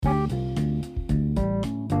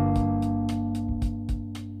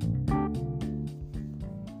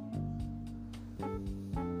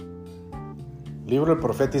Libro del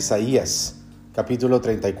profeta Isaías, capítulo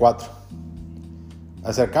 34.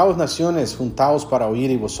 Acercaos naciones, juntaos para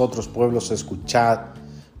oír, y vosotros pueblos escuchad.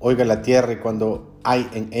 Oiga la tierra y cuando hay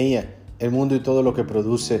en ella el mundo y todo lo que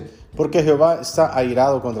produce. Porque Jehová está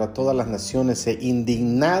airado contra todas las naciones e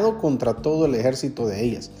indignado contra todo el ejército de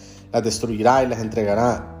ellas. Las destruirá y las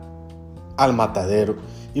entregará al matadero.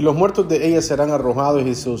 Y los muertos de ellas serán arrojados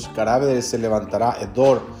y sus cadáveres se levantará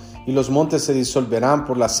hedor. Y los montes se disolverán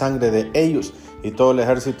por la sangre de ellos, y todo el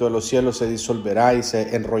ejército de los cielos se disolverá, y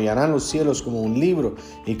se enrollarán los cielos como un libro,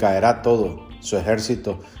 y caerá todo su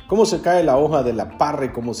ejército, como se cae la hoja de la parra y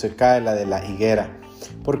como se cae la de la higuera.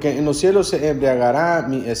 Porque en los cielos se embriagará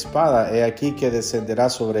mi espada, he aquí que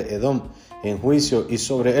descenderá sobre Edom en juicio, y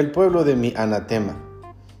sobre el pueblo de mi anatema.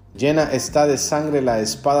 Llena está de sangre la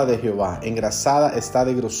espada de Jehová, engrasada está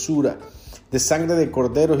de grosura, de sangre de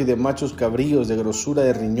corderos y de machos cabríos, de grosura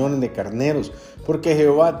de riñones de carneros, porque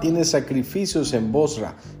Jehová tiene sacrificios en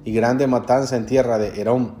Bosra y grande matanza en tierra de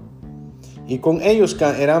Herón. Y con ellos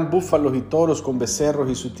caerán búfalos y toros con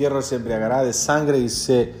becerros, y su tierra se embriagará de sangre y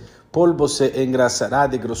polvo se engrasará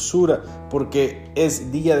de grosura, porque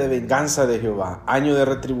es día de venganza de Jehová, año de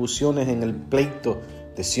retribuciones en el pleito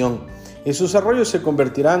de Sión. Y sus arroyos se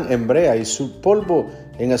convertirán en brea, y su polvo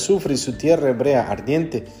en azufre, y su tierra en brea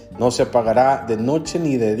ardiente. No se apagará de noche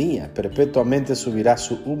ni de día, perpetuamente subirá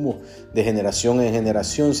su humo, de generación en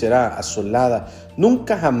generación será asolada,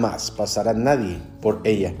 nunca jamás pasará nadie por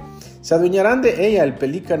ella. Se adueñarán de ella el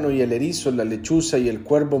pelícano y el erizo, la lechuza y el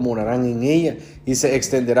cuervo morarán en ella, y se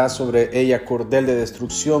extenderá sobre ella cordel de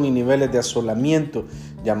destrucción y niveles de asolamiento.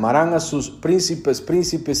 Llamarán a sus príncipes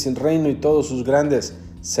sin reino, y todos sus grandes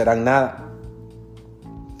serán nada.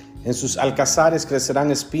 En sus alcazares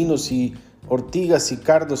crecerán espinos y ortigas y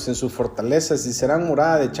cardos en sus fortalezas, y serán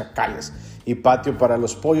morada de chacales y patio para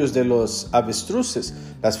los pollos de los avestruces.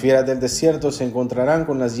 Las fieras del desierto se encontrarán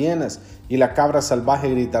con las hienas, y la cabra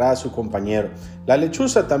salvaje gritará a su compañero. La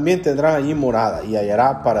lechuza también tendrá allí morada, y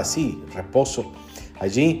hallará para sí reposo.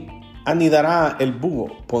 Allí anidará el búho,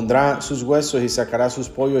 pondrá sus huesos y sacará sus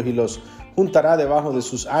pollos y los juntará debajo de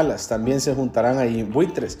sus alas. También se juntarán allí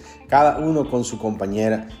buitres, cada uno con su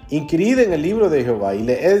compañera. Inquirid en el libro de Jehová y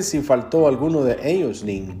leed si faltó alguno de ellos.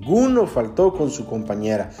 Ninguno faltó con su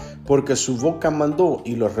compañera, porque su boca mandó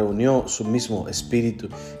y los reunió su mismo espíritu.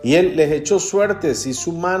 Y él les echó suertes, y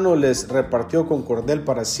su mano les repartió con cordel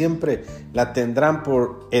para siempre. La tendrán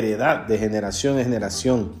por heredad, de generación en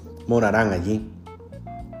generación morarán allí.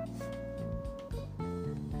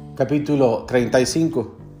 Capítulo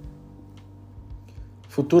 35.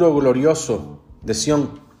 Futuro glorioso de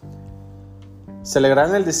Sión. Se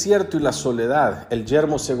alegrará el desierto y la soledad, el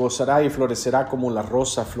yermo se gozará y florecerá como la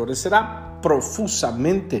rosa, florecerá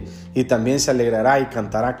profusamente, y también se alegrará y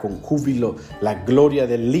cantará con júbilo. La gloria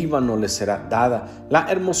del Líbano le será dada, la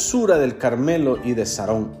hermosura del Carmelo y de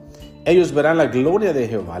Sarón. Ellos verán la gloria de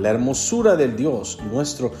Jehová, la hermosura del Dios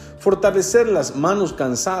nuestro. Fortalecer las manos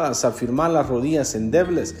cansadas, afirmar las rodillas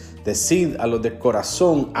endebles. Decid a los de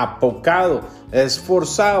corazón apocado,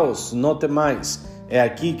 esforzaos, no temáis. He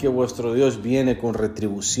aquí que vuestro Dios viene con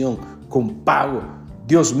retribución, con pago.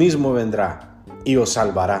 Dios mismo vendrá y os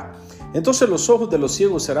salvará. Entonces los ojos de los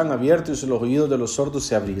ciegos serán abiertos y los oídos de los sordos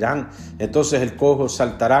se abrirán. Entonces el cojo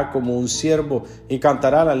saltará como un ciervo y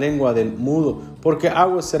cantará la lengua del mudo, porque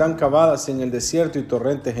aguas serán cavadas en el desierto y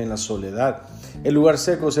torrentes en la soledad. El lugar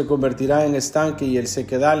seco se convertirá en estanque y el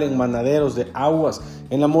sequedal en manaderos de aguas.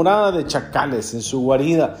 En la morada de chacales, en su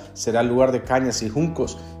guarida, será lugar de cañas y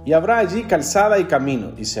juncos. Y habrá allí calzada y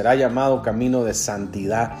camino, y será llamado camino de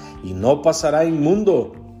santidad, y no pasará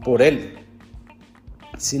inmundo por él,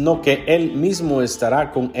 sino que él mismo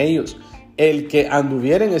estará con ellos. El que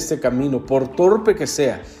anduviere en este camino, por torpe que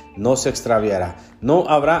sea, no se extraviará. No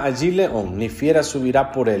habrá allí león, ni fiera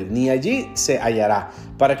subirá por él, ni allí se hallará,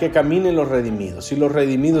 para que caminen los redimidos. Y los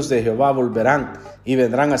redimidos de Jehová volverán y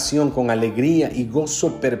vendrán a Sión con alegría y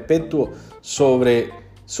gozo perpetuo sobre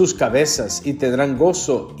sus cabezas, y tendrán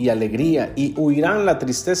gozo y alegría, y huirán la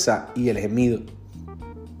tristeza y el gemido.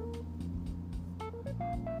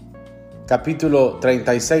 Capítulo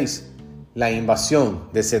 36. La invasión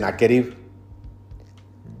de Sennacherib.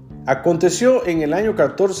 Aconteció en el año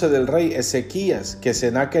 14 del rey Ezequías que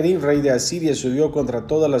Sennacherib, rey de Asiria, subió contra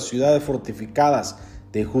todas las ciudades fortificadas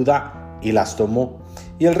de Judá y las tomó.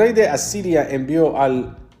 Y el rey de Asiria envió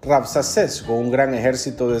al Rabsacés con un gran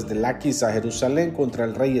ejército desde Laquis a Jerusalén contra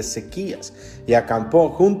el rey Ezequías, y acampó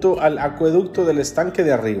junto al acueducto del estanque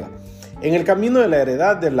de arriba, en el camino de la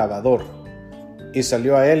heredad del lavador. Y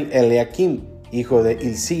salió a él Eliakim, hijo de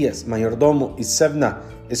Hilcías, mayordomo, y Sebna,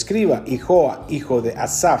 escriba, y Joa, hijo de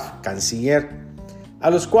Asaf, canciller. A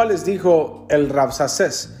los cuales dijo el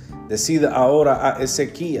Rabsacés: decid ahora a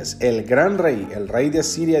Ezequías, el gran rey, el rey de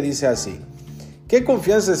Asiria, dice así: ¿qué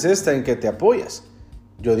confianza es esta en que te apoyas?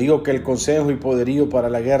 Yo digo que el consejo y poderío para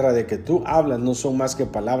la guerra de que tú hablas no son más que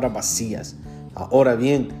palabras vacías. Ahora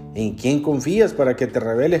bien, ¿en quién confías para que te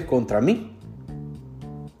rebeles contra mí?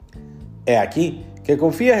 He aquí que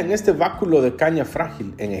confías en este báculo de caña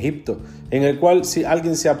frágil en Egipto, en el cual si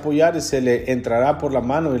alguien se apoyare se le entrará por la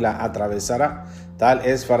mano y la atravesará. Tal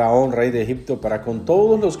es Faraón, rey de Egipto, para con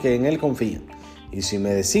todos los que en él confían. Y si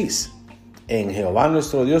me decís: en Jehová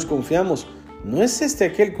nuestro Dios confiamos, ¿no es este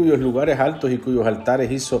aquel cuyos lugares altos y cuyos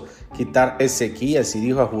altares hizo quitar Ezequías y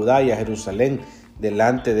dijo a Judá y a Jerusalén: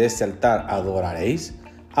 delante de este altar adoraréis?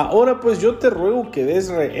 Ahora pues yo te ruego que des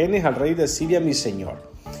rehenes al rey de Asiria mi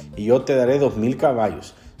señor, y yo te daré 2000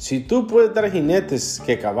 caballos. Si tú puedes dar jinetes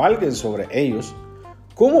que cabalguen sobre ellos,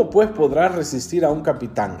 ¿cómo pues podrás resistir a un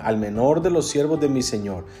capitán, al menor de los siervos de mi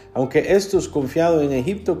señor, aunque estos confiado en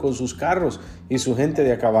Egipto con sus carros y su gente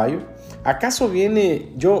de a caballo? ¿Acaso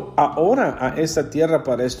viene yo ahora a esta tierra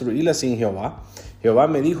para destruirla sin Jehová? Jehová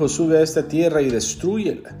me dijo: sube a esta tierra y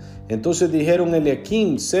destrúyela. Entonces dijeron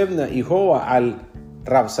Eliaquim, Sebna y Joa al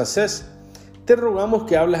Rabsacés: te rogamos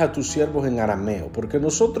que hables a tus siervos en arameo, porque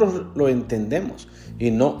nosotros lo entendemos,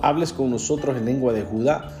 y no hables con nosotros en lengua de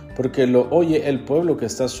Judá, porque lo oye el pueblo que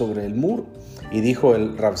está sobre el muro. Y dijo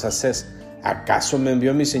el Rabsacés: ¿acaso me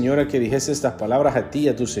envió mi señora que dijese estas palabras a ti y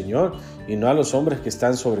a tu señor, y no a los hombres que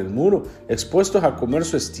están sobre el muro, expuestos a comer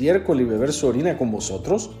su estiércol y beber su orina con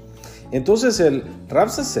vosotros? Entonces el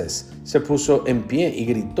Rabsacés se puso en pie y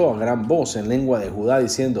gritó a gran voz en lengua de Judá,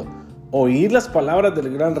 diciendo: oíd las palabras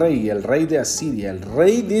del gran rey, el rey de Asiria. El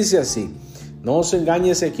rey dice así: no os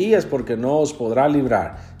engañe Ezequías, porque no os podrá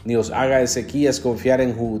librar, ni os haga Ezequías confiar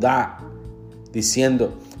en Judá,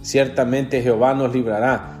 diciendo: ciertamente Jehová nos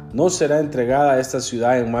librará, no será entregada esta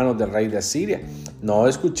ciudad en manos del rey de Asiria. No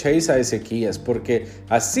escuchéis a Ezequías, porque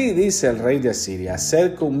así dice el rey de Asiria: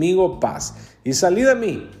 haced conmigo paz, y salid a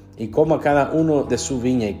mí, y coma cada uno de su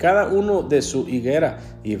viña y cada uno de su higuera,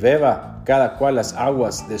 y beba cada cual las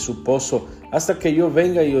aguas de su pozo, hasta que yo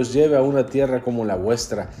venga y os lleve a una tierra como la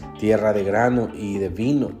vuestra, tierra de grano y de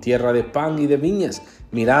vino, tierra de pan y de viñas.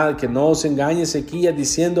 Mirad que no os engañe Ezequías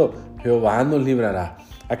diciendo: Jehová nos librará.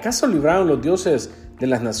 ¿Acaso libraron los dioses de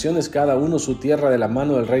las naciones cada uno su tierra de la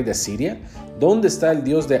mano del rey de Siria? ¿Dónde está el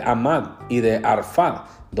Dios de Amad y de Arfad?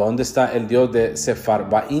 ¿Dónde está el Dios de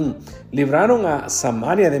Sepharvaim? ¿Libraron a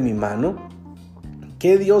Samaria de mi mano?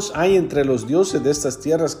 ¿Qué Dios hay entre los dioses de estas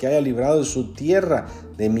tierras que haya librado de su tierra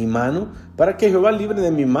de mi mano, para que Jehová libre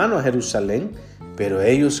de mi mano a Jerusalén? Pero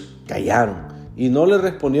ellos callaron y no le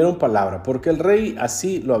respondieron palabra, porque el rey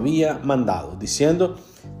así lo había mandado, diciendo: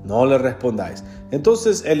 no le respondáis.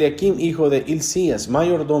 Entonces Eliaquim, hijo de Hilcías,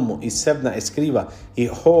 mayordomo, y Sebna, escriba, y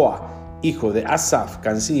Joa, hijo de Asaf,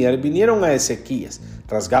 canciller, vinieron a Ezequías,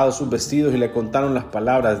 rasgados sus vestidos, y le contaron las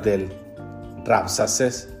palabras del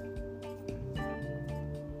Rabsacés.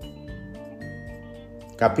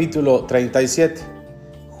 Capítulo 37.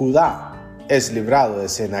 Judá es librado de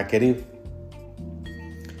Sennacherib.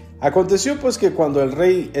 Aconteció pues que cuando el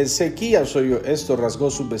rey Ezequías oyó esto,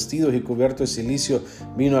 rasgó sus vestidos y cubierto de cilicio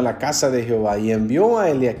vino a la casa de Jehová y envió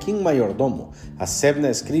a Eliaquim mayordomo, a Sebna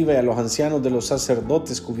escriba y a los ancianos de los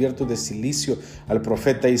sacerdotes cubiertos de cilicio, al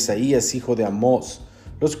profeta Isaías hijo de Amós,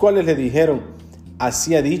 los cuales le dijeron: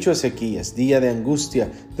 así ha dicho Ezequías: día de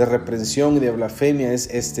angustia, de reprensión y de blasfemia es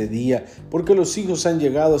este día, porque los hijos han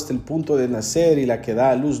llegado hasta el punto de nacer y la que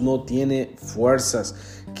da a luz no tiene fuerzas.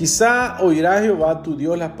 Quizá oirá Jehová tu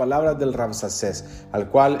Dios las palabras del Rabsacés, al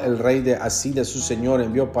cual el rey de Asiria su señor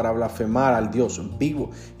envió para blasfemar al Dios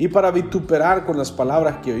vivo y para vituperar con las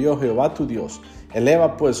palabras que oyó Jehová tu Dios.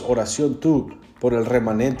 Eleva pues oración tú por el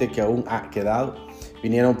remanente que aún ha quedado.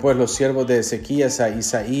 Vinieron pues los siervos de Ezequías a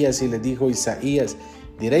Isaías y le dijo Isaías: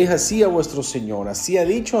 diréis así a vuestro señor: así ha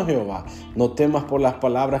dicho Jehová, no temas por las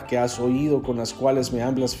palabras que has oído, con las cuales me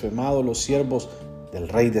han blasfemado los siervos del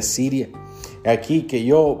rey de Siria. Aquí que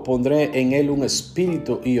yo pondré en él un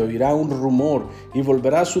espíritu y oirá un rumor y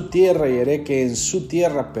volverá a su tierra y haré que en su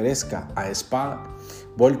tierra perezca a espada.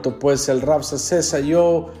 Vuelto pues el Rabsacés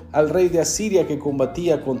halló al rey de Asiria que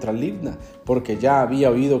combatía contra Libna, porque ya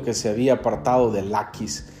había oído que se había apartado de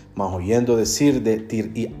Laquis. Mas oyendo decir de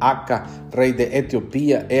Tirhaka, rey de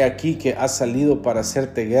Etiopía: he aquí que ha salido para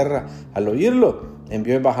hacerte guerra, al oírlo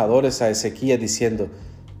envió embajadores a Ezequías diciendo: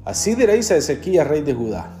 así diréis a Ezequías, rey de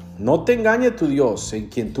Judá: no te engañe tu Dios, en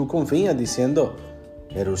quien tú confías, diciendo: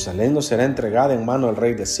 Jerusalén no será entregada en mano del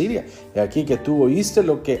rey de Asiria. He aquí que tú oíste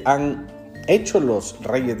lo que han hecho los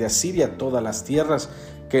reyes de Asiria, todas las tierras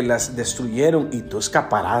que las destruyeron, y tú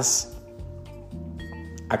escaparás.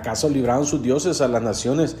 ¿Acaso libraron sus dioses a las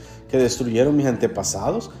naciones que destruyeron mis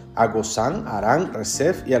antepasados? A Gozán, Harán,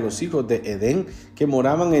 Resef y a los hijos de Edén que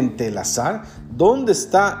moraban en Telasar. ¿Dónde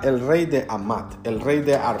está el rey de Amat, el rey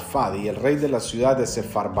de Arfad y el rey de la ciudad de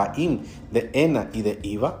Sefarbaim, de Ena y de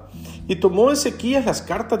Iva? Y tomó Ezequías las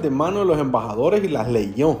cartas de mano de los embajadores y las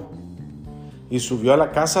leyó. Y subió a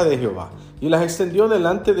la casa de Jehová y las extendió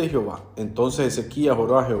delante de Jehová. Entonces Ezequías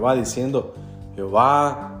oró a Jehová diciendo: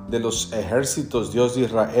 Jehová de los ejércitos, Dios de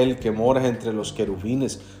Israel, que moras entre los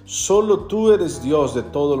querubines, solo tú eres Dios de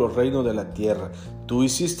todos los reinos de la tierra. Tú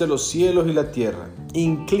hiciste los cielos y la tierra.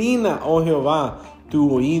 Inclina, oh Jehová,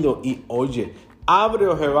 tu oído y oye. Abre,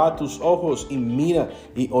 oh Jehová, tus ojos y mira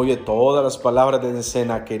y oye todas las palabras de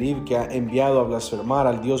Sennacherib, que ha enviado a blasfemar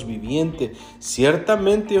al Dios viviente.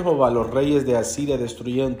 Ciertamente, Jehová, los reyes de Asiria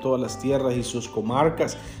destruyeron todas las tierras y sus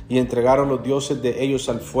comarcas y entregaron los dioses de ellos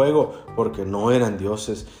al fuego, porque no eran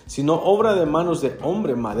dioses, sino obra de manos de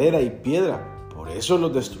hombre, madera y piedra. Por eso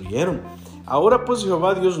los destruyeron. Ahora pues,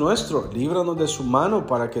 Jehová Dios nuestro, líbranos de su mano,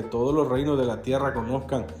 para que todos los reinos de la tierra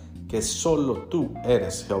conozcan que solo tú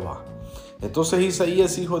eres Jehová. Entonces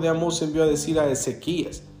Isaías, hijo de Amós, envió a decir a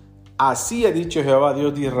Ezequías: Así ha dicho Jehová,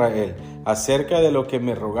 Dios de Israel, acerca de lo que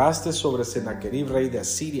me rogaste sobre Sennacherib, rey de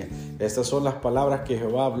Asiria. Estas son las palabras que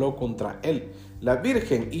Jehová habló contra él. La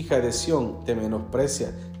virgen, hija de Sión, te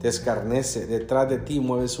menosprecia, te escarnece, detrás de ti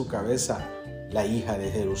mueve su cabeza la hija de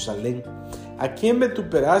Jerusalén. ¿A quién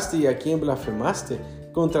vituperaste y a quién blasfemaste?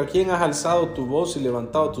 ¿Contra quién has alzado tu voz y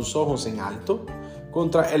levantado tus ojos en alto?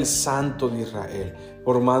 Contra el Santo de Israel.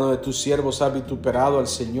 Por mano de tus siervos has vituperado al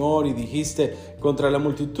Señor y dijiste: contra la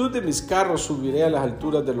multitud de mis carros subiré a las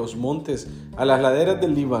alturas de los montes, a las laderas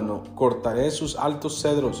del Líbano, cortaré sus altos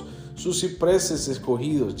cedros, sus cipreses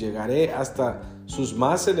escogidos, llegaré hasta sus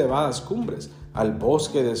más elevadas cumbres, al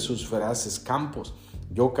bosque de sus feraces campos.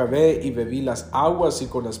 Yo cavé y bebí las aguas y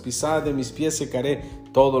con las pisadas de mis pies secaré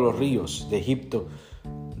todos los ríos de Egipto.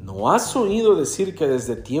 ¿No has oído decir que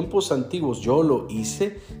desde tiempos antiguos yo lo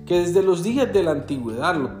hice? ¿Que desde los días de la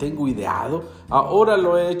antigüedad lo tengo ideado? Ahora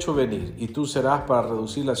lo he hecho venir, y tú serás para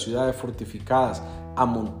reducir las ciudades fortificadas a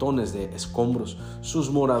montones de escombros.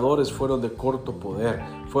 Sus moradores fueron de corto poder,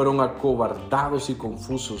 fueron acobardados y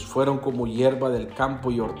confusos, fueron como hierba del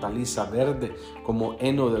campo y hortaliza verde, como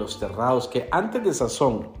heno de los terrados, que antes de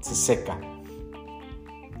sazón se seca.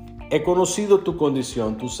 He conocido tu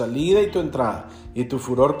condición, tu salida y tu entrada, y tu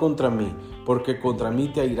furor contra mí, porque contra mí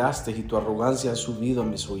te airaste y tu arrogancia ha subido a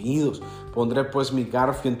mis oídos. Pondré pues mi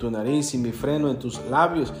garfio en tu nariz y mi freno en tus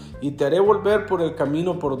labios, y te haré volver por el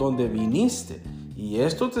camino por donde viniste. Y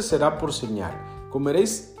esto te será por señal: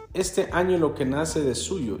 comeréis este año lo que nace de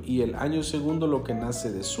suyo, y el año segundo lo que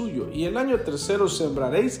nace de suyo, y el año tercero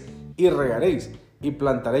sembraréis y regaréis, y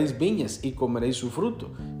plantaréis viñas y comeréis su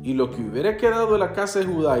fruto. Y lo que hubiera quedado de la casa de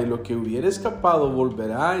Judá y lo que hubiera escapado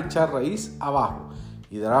volverá a echar raíz abajo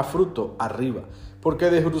y dará fruto arriba. Porque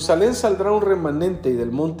de Jerusalén saldrá un remanente y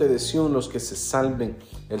del monte de Sión los que se salven.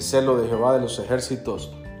 El celo de Jehová de los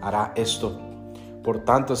ejércitos hará esto. Por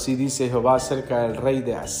tanto, así dice Jehová acerca del rey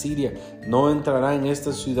de Asiria: no entrará en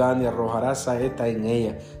esta ciudad ni arrojará saeta en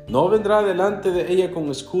ella, no vendrá delante de ella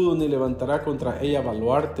con escudo ni levantará contra ella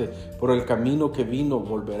baluarte. Por el camino que vino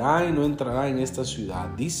volverá y no entrará en esta ciudad,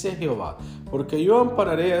 dice Jehová, porque yo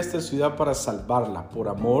ampararé a esta ciudad para salvarla, por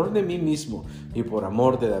amor de mí mismo y por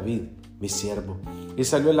amor de David, mi siervo. Y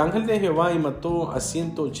salió el ángel de Jehová y mató a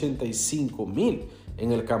 185,000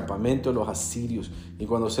 en el campamento de los asirios. Y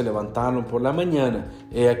cuando se levantaron por la mañana,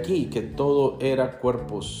 he aquí que todo era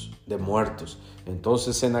cuerpos de muertos.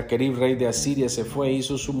 Entonces Sennacherib, rey de Asiria, se fue e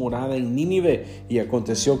hizo su morada en Nínive. Y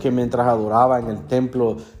aconteció que mientras adoraba en el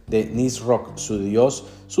templo de Nisroch, su dios,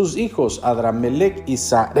 sus hijos Adramelech y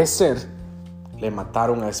Sarecer le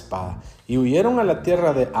mataron a espada y huyeron a la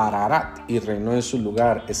tierra de Ararat, y reinó en su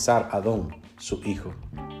lugar Esar-Adón, su hijo.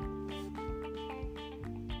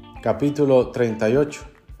 Capítulo 38.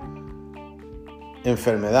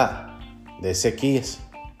 Enfermedad de Ezequías.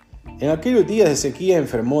 En aquellos días Ezequías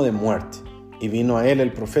enfermó de muerte, y vino a él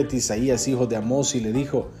el profeta Isaías, hijo de Amós, y le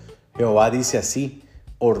dijo: Jehová dice así: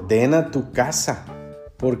 ordena tu casa,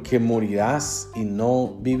 porque morirás y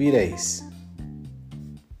no viviréis.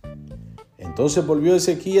 Entonces volvió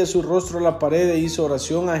Ezequías su rostro a la pared e hizo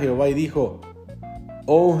oración a Jehová y dijo: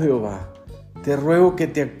 Oh Jehová, te ruego que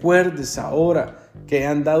te acuerdes ahora que he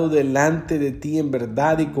andado delante de ti en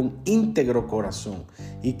verdad y con íntegro corazón,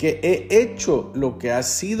 y que he hecho lo que ha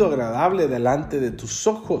sido agradable delante de tus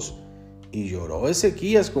ojos. Y lloró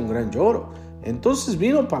Ezequías con gran lloro. Entonces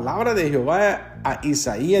vino palabra de Jehová a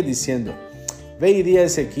Isaías diciendo: Ve y di a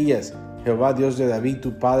Ezequías: Jehová Dios de David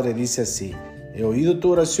tu padre dice así: He oído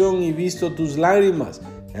tu oración y visto tus lágrimas,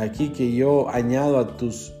 Aquí que yo añado a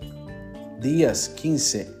tus días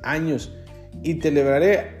 15 años y te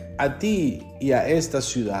libraré a ti y a esta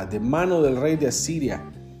ciudad de mano del rey de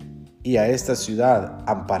Asiria, y a esta ciudad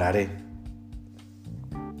ampararé.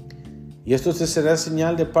 Y esto te será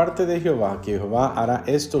señal de parte de Jehová, que Jehová hará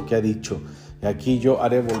esto que ha dicho. Y aquí yo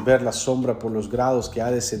haré volver la sombra por los grados que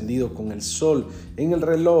ha descendido con el sol en el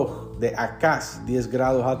reloj de Acaz 10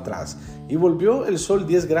 grados atrás. Y volvió el sol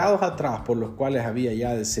 10 grados atrás, por los cuales había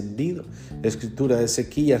ya descendido. La escritura de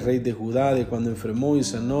Ezequías, rey de Judá, de cuando enfermó y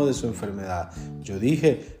sanó de su enfermedad. Yo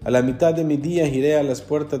dije: a la mitad de mis días iré a las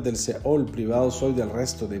puertas del Seol, privado soy del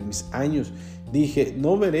resto de mis años. Dije: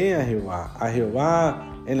 no veré a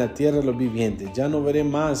Jehová en la tierra de los vivientes. Ya no veré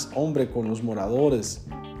más hombre con los moradores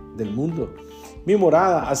del mundo. Mi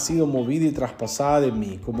morada ha sido movida y traspasada de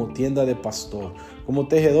mí como tienda de pastor. Como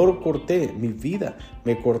tejedor corté mi vida.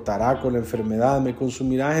 Me cortará con la enfermedad, me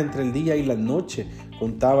consumirás entre el día y la noche.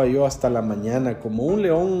 Contaba yo hasta la mañana, como un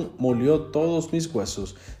león molió todos mis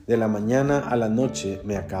huesos. De la mañana a la noche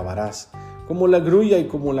me acabarás. Como la grulla y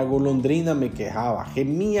como la golondrina me quejaba,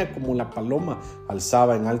 gemía como la paloma,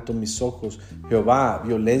 alzaba en alto mis ojos. Jehová,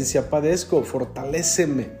 violencia padezco,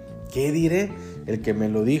 fortaléceme. ¿Qué diré? El que me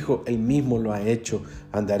lo dijo, él mismo lo ha hecho.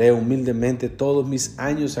 Andaré humildemente todos mis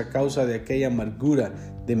años a causa de aquella amargura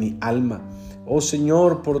de mi alma. Oh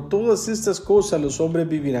Señor, por todas estas cosas los hombres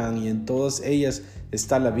vivirán, y en todas ellas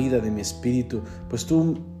está la vida de mi espíritu, pues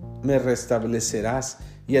tú me restablecerás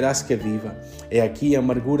y harás que viva. He aquí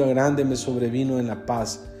amargura grande me sobrevino en la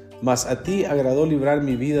paz, mas a ti agradó librar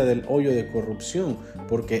mi vida del hoyo de corrupción,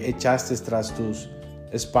 porque echaste tras tus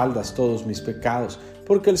espaldas todos mis pecados.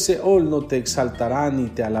 Porque el Seol no te exaltará ni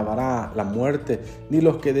te alabará la muerte, ni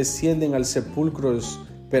los que descienden al sepulcro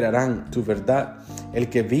esperarán tu verdad. El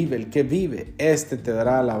que vive, éste te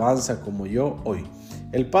dará alabanza como yo hoy.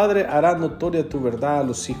 El Padre hará notoria tu verdad a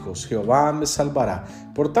los hijos. Jehová me salvará.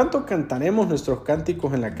 Por tanto cantaremos nuestros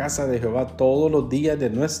cánticos en la casa de Jehová todos los días de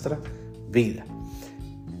nuestra vida.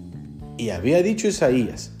 Y había dicho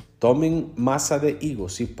Isaías: tomen masa de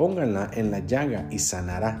higos y pónganla en la llaga y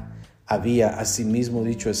sanará. Había asimismo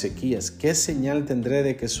dicho Ezequías: ¿qué señal tendré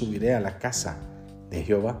de que subiré a la casa de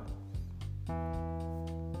Jehová?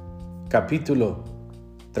 Capítulo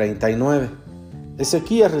 39.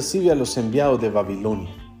 Ezequías recibe a los enviados de Babilonia.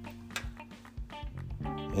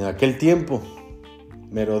 En aquel tiempo,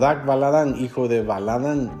 Merodac Baladán, hijo de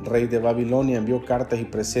Baladán, rey de Babilonia, envió cartas y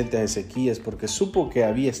presentes a Ezequías porque supo que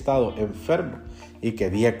había estado enfermo y que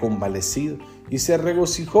había convalecido. Y se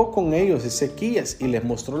regocijó con ellos Ezequías y les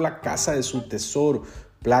mostró la casa de su tesoro,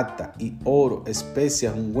 plata y oro,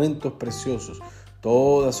 especias, ungüentos preciosos,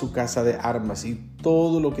 toda su casa de armas y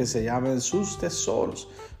todo lo que se hallaba en sus tesoros.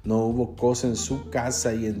 No hubo cosa en su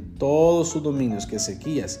casa y en todos sus dominios que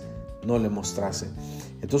Ezequías no le mostrase.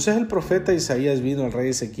 Entonces el profeta Isaías vino al rey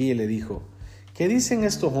Ezequías y le dijo: ¿qué dicen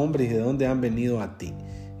estos hombres y de dónde han venido a ti?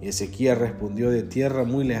 Y Ezequías respondió: de tierra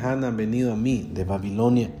muy lejana han venido a mí, de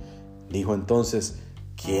Babilonia. Dijo entonces: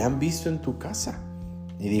 ¿qué han visto en tu casa?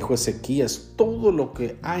 Y dijo Ezequías: todo lo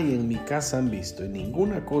que hay en mi casa han visto, y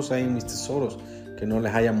ninguna cosa hay en mis tesoros que no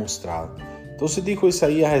les haya mostrado. Entonces dijo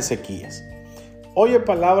Isaías a Ezequías: oye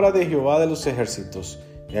palabra de Jehová de los ejércitos,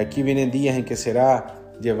 y aquí vienen días en que será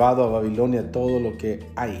llevado a Babilonia todo lo que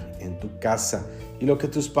hay en tu casa y lo que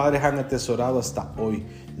tus padres han atesorado hasta hoy.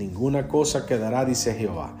 Ninguna cosa quedará, dice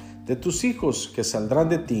Jehová. De tus hijos que saldrán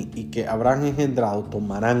de ti y que habrán engendrado,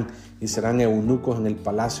 tomarán y serán eunucos en el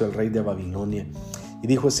palacio del rey de Babilonia. Y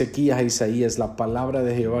dijo Ezequías a Isaías: la palabra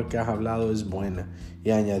de Jehová que has hablado es buena.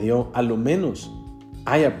 Y añadió: a lo menos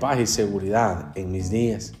haya paz y seguridad en mis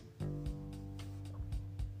días.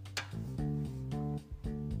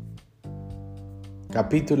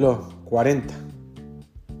 Capítulo 40.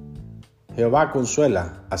 Jehová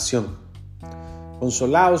consuela a Sión.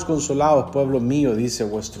 Consolaos, consolaos, pueblo mío, dice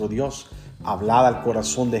vuestro Dios. Hablad al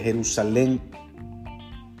corazón de Jerusalén.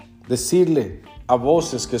 Decidle a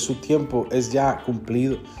voces que su tiempo es ya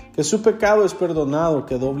cumplido, que su pecado es perdonado,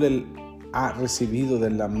 que doble ha recibido de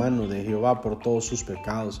la mano de Jehová por todos sus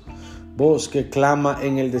pecados. Voz que clama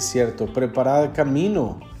en el desierto: preparad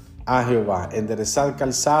camino a Jehová, enderezad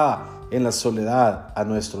calzada en la soledad a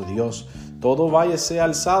nuestro Dios. Todo valle sea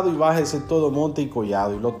alzado y bájese todo monte y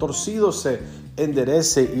collado, y lo torcido se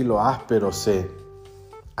enderece y lo áspero se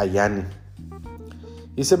allane.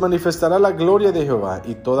 Y se manifestará la gloria de Jehová,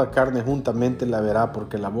 y toda carne juntamente la verá,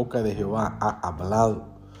 porque la boca de Jehová ha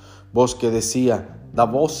hablado. Voz que decía: da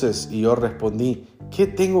voces, y yo respondí: ¿qué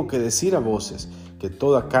tengo que decir a voces? Que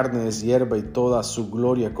toda carne es hierba y toda su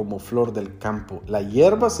gloria como flor del campo. La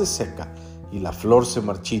hierba se seca y la flor se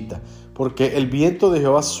marchita, porque el viento de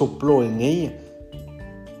Jehová sopló en ella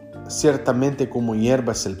Ciertamente como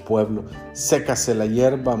hierba es el pueblo, sécase la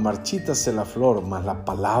hierba, marchítase la flor, mas la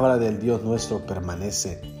palabra del Dios nuestro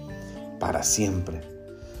permanece para siempre.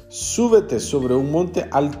 Súbete sobre un monte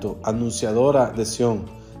alto, anunciadora de Sión,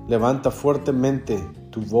 levanta fuertemente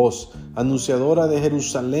tu voz, anunciadora de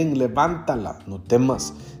Jerusalén, levántala, no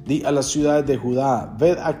temas. Di a las ciudades de Judá,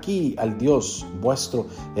 ved aquí al Dios vuestro,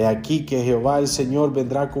 he aquí que Jehová el Señor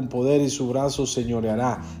vendrá con poder y su brazo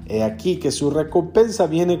señoreará, he aquí que su recompensa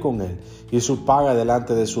viene con él y su paga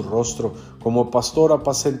delante de su rostro, como pastor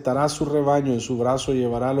apacentará su rebaño, en su brazo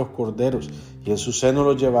llevará los corderos y en su seno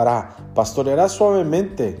los llevará, pastoreará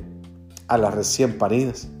suavemente a las recién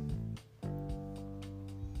paridas.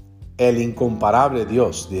 El incomparable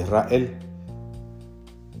Dios de Israel.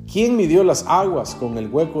 ¿Quién midió las aguas con el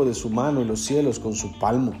hueco de su mano y los cielos con su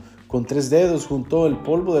palmo? Con 3 dedos juntó el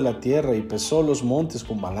polvo de la tierra y pesó los montes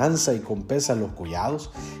con balanza y con pesa los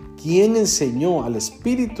collados. ¿Quién enseñó al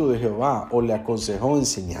Espíritu de Jehová o le aconsejó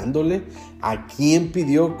enseñándole? ¿A quién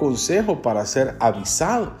pidió consejo para ser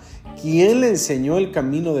avisado? ¿Quién le enseñó el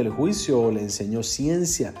camino del juicio o le enseñó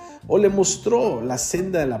ciencia o le mostró la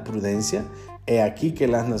senda de la prudencia? He aquí que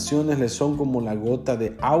las naciones le son como la gota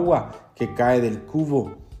de agua que cae del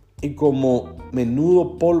cubo, y como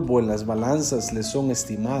menudo polvo en las balanzas le son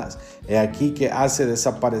estimadas. He aquí que hace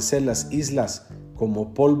desaparecer las islas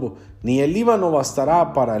como polvo. Ni el Líbano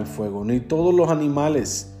bastará para el fuego, ni todos los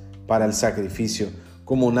animales para el sacrificio.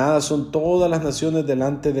 Como nada son todas las naciones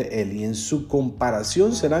delante de él, y en su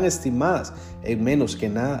comparación serán estimadas en menos que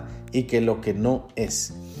nada, y que lo que no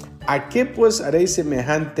es. ¿A qué pues haréis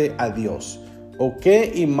semejante a Dios? ¿O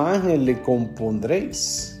qué imagen le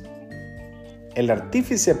compondréis? El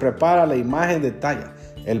artífice prepara la imagen de talla,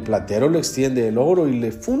 el platero le extiende el oro y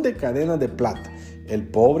le funde cadenas de plata. El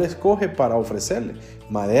pobre escoge para ofrecerle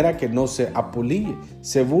madera que no se apolille.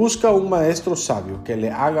 Se busca un maestro sabio que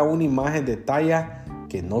le haga una imagen de talla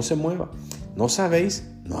que no se mueva. ¿No sabéis?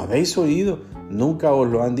 ¿No habéis oído? ¿Nunca os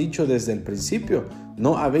lo han dicho desde el principio?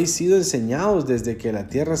 ¿No habéis sido enseñados desde que la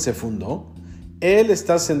tierra se fundó? Él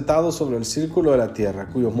está sentado sobre el círculo de la tierra,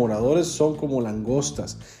 cuyos moradores son como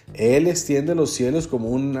langostas. Él extiende los cielos como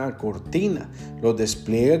una cortina, los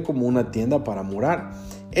despliega como una tienda para morar.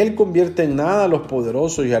 Él convierte en nada a los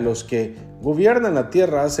poderosos y a los que gobiernan la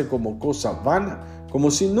tierra hace como cosa vana, como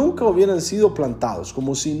si nunca hubieran sido plantados,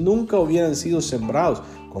 como si nunca hubieran sido sembrados,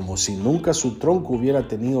 como si nunca su tronco hubiera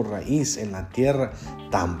tenido raíz en la tierra.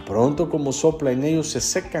 Tan pronto como sopla en ellos se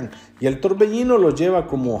secan y el torbellino los lleva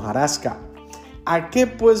como hojarasca. ¿A qué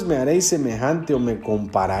pues me haréis semejante o me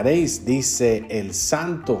compararéis? Dice el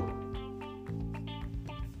Santo.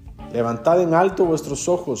 Levantad en alto vuestros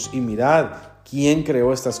ojos y mirad quién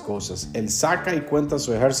creó estas cosas. Él saca y cuenta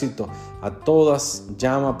su ejército, a todas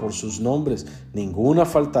llama por sus nombres, ninguna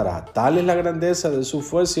faltará. Tal es la grandeza de su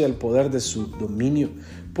fuerza y el poder de su dominio.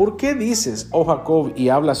 ¿Por qué dices, oh Jacob, y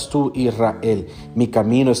hablas tú, Israel? Mi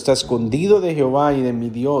camino está escondido de Jehová y de mi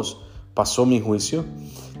Dios pasó mi juicio.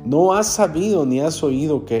 ¿No has sabido ni has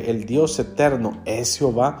oído que el Dios eterno es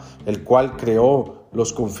Jehová, el cual creó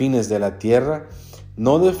los confines de la tierra?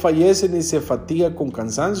 No desfallece ni se fatiga con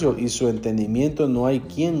cansancio, y su entendimiento no hay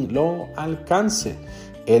quien lo alcance.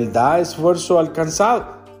 Él da esfuerzo al cansado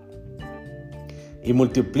y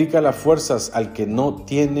multiplica las fuerzas al que no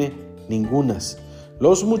tiene ningunas.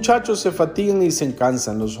 Los muchachos se fatigan y se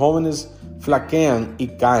cansan, los jóvenes flaquean y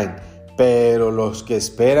caen, pero los que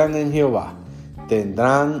esperan en Jehová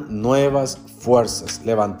tendrán nuevas fuerzas,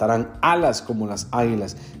 levantarán alas como las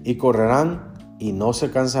águilas y correrán y no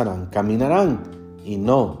se cansarán, caminarán y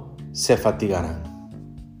no se fatigarán.